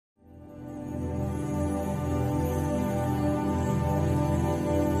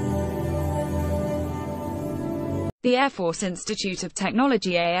The Air Force Institute of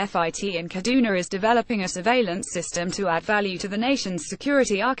Technology AFIT in Kaduna is developing a surveillance system to add value to the nation's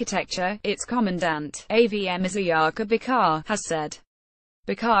security architecture, its commandant, AVM SUBCRIBER, has said.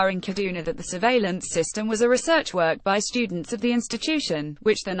 SUBCRIBER in Kaduna that the surveillance system was a research work by students of the institution,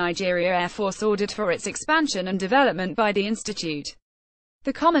 which the Nigeria Air Force ordered for its expansion and development by the institute.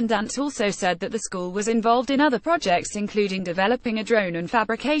 The commandant also said that the school was involved in other projects including developing a drone and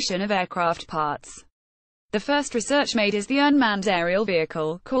fabrication of aircraft parts. The first research made is the unmanned aerial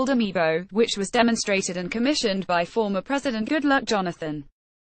vehicle, called Amiibo, which was demonstrated and commissioned by former President Goodluck Jonathan.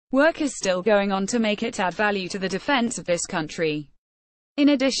 Work is still going on to make it add value to the defense of this country. In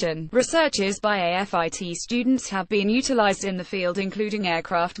addition, researches by AFIT students have been utilized in the field including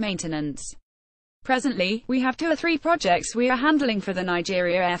aircraft maintenance. Presently, we have 2 or 3 projects we are handling for the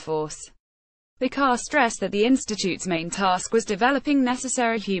Nigeria Air Force. SUBCRIBER stressed that the Institute's main task was developing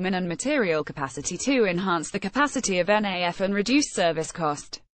necessary human and material capacity to enhance the capacity of NAF and reduce service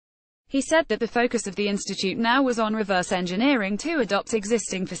cost. He said that the focus of the Institute now was on reverse engineering to adapt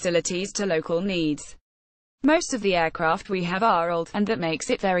existing facilities to local needs. Most of the aircraft we have are old, and that makes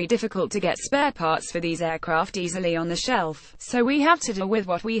it very difficult to get spare parts for these aircraft easily on the shelf, so we have to deal with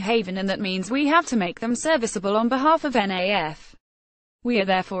what we have, and that means we have to make them serviceable on behalf of NAF. We are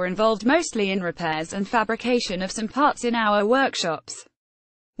therefore involved mostly in repairs and fabrication of some parts in our workshops.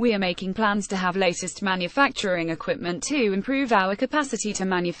 We are making plans to have latest manufacturing equipment to improve our capacity to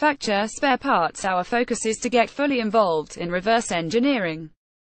manufacture spare parts. Our focus is to get fully involved in reverse engineering.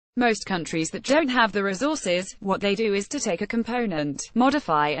 Most countries that don't have the resources, what they do is to take a component,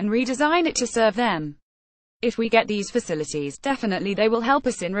 modify and redesign it to serve them. If we get these facilities, definitely they will help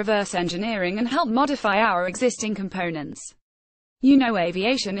us in reverse engineering and help modify our existing components. You know,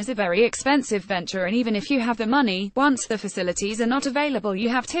 aviation is a very expensive venture, and even if you have the money, once the facilities are not available you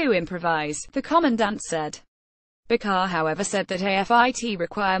have to improvise, the commandant said. SUBCRIBER however said that AFIT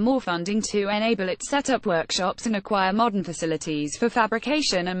require more funding to enable it set up workshops and acquire modern facilities for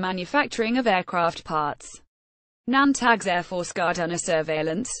fabrication and manufacturing of aircraft parts. Nantags Air Force Gardner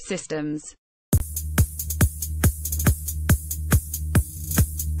Surveillance Systems